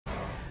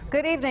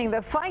Good evening.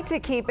 The fight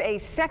to keep a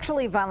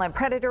sexually violent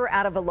predator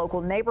out of a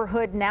local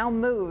neighborhood now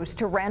moves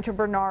to Rancho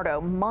Bernardo,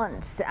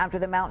 months after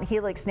the Mount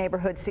Helix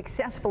neighborhood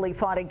successfully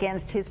fought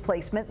against his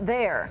placement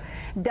there.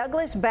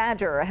 Douglas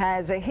Badger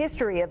has a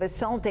history of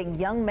assaulting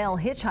young male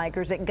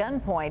hitchhikers at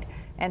gunpoint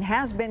and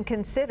has been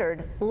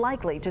considered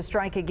likely to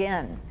strike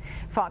again.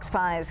 Fox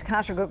 5's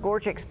Kasha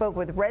Gregorczyk spoke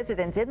with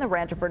residents in the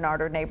Rancho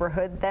Bernardo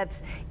neighborhood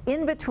that's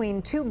in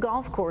between two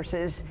golf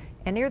courses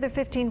and near the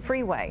 15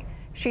 freeway.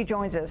 She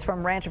joins us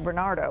from Rancho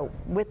Bernardo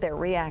with their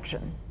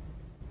reaction.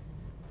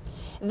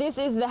 This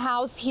is the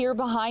house here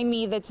behind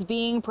me that's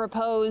being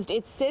proposed.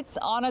 It sits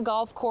on a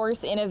golf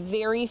course in a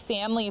very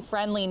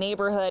family-friendly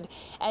neighborhood,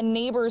 and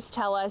neighbors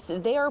tell us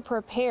they are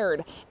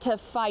prepared to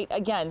fight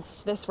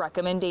against this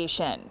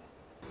recommendation.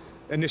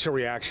 Initial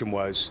reaction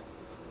was,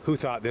 who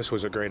thought this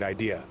was a great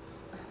idea?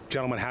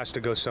 Gentleman has to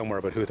go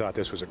somewhere, but who thought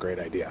this was a great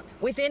idea?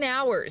 Within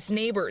hours,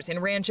 neighbors in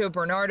Rancho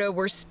Bernardo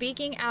were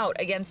speaking out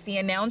against the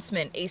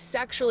announcement a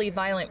sexually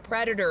violent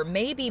predator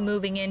may be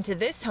moving into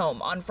this home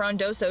on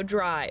Frondoso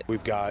Drive.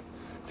 We've got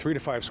 3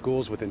 to 5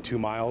 schools within 2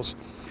 miles.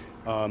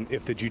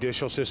 If the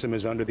judicial system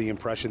is under the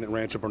impression that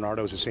Rancho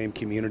Bernardo is the same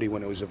community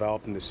when it was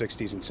developed in the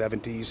 60s and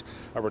 70s,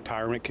 a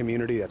retirement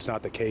community, that's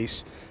not the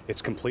case.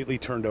 It's completely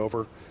turned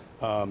over.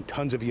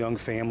 Tons of young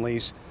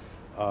families.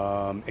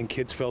 And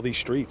kids fill these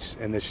streets,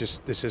 and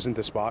this isn't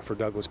the spot for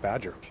Douglas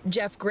Badger.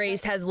 Jeff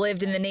Grace has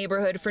lived in the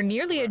neighborhood for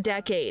nearly a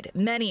decade.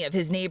 Many of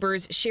his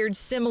neighbors shared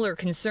similar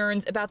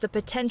concerns about the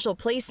potential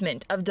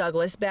placement of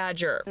Douglas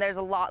Badger. There's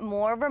a lot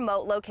more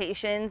remote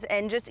locations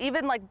and just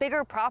even like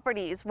bigger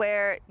properties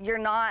where you're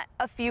not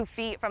a few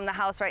feet from the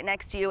house right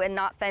next to you and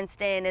not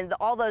fenced in and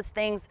all those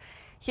things.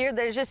 Here,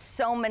 there's just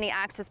so many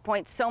access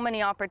points, so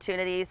many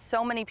opportunities,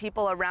 so many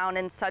people around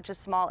in such a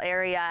small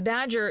area.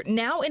 Badger,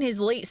 now in his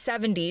late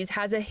 70s,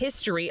 has a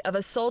history of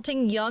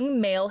assaulting young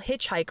male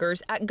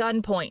hitchhikers at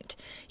gunpoint.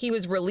 He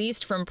was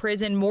released from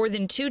prison more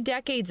than 2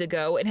 decades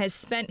ago and has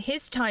spent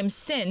his time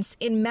since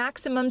in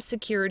maximum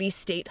security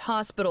state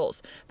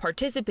hospitals,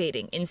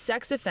 participating in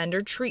sex offender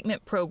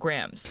treatment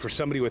programs. For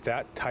somebody with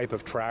that type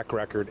of track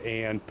record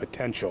and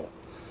potential,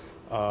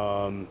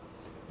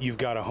 you've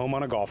got a home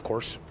on a golf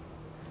course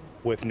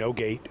with no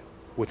gate,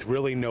 with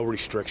really no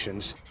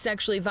restrictions.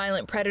 Sexually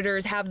violent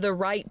predators have the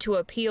right to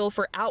appeal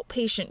for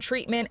outpatient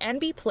treatment and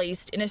be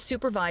placed in a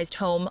supervised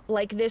home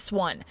like this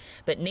one.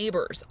 But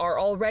neighbors are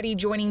already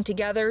joining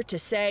together to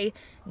say,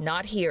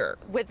 not here.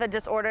 With a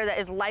disorder that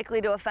is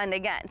likely to offend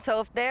again. So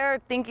if they're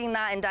thinking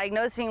that and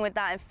diagnosing with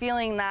that and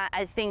feeling that,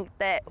 I think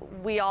that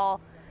we all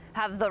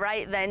have the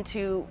right then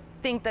to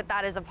think that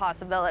that is a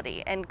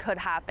possibility and could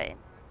happen.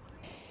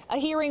 A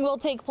hearing will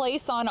take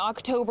place on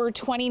October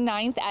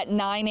 29th at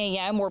 9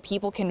 a.m. where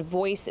people can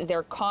voice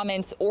their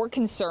comments or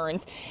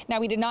concerns.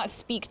 Now, we did not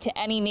speak to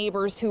any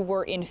neighbors who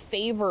were in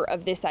favor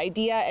of this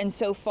idea, and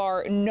so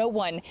far, no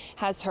one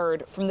has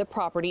heard from the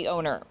property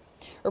owner.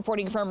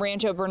 Reporting from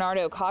Rancho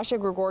Bernardo, Kasha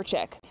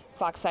Gregorczyk,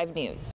 Fox 5 News.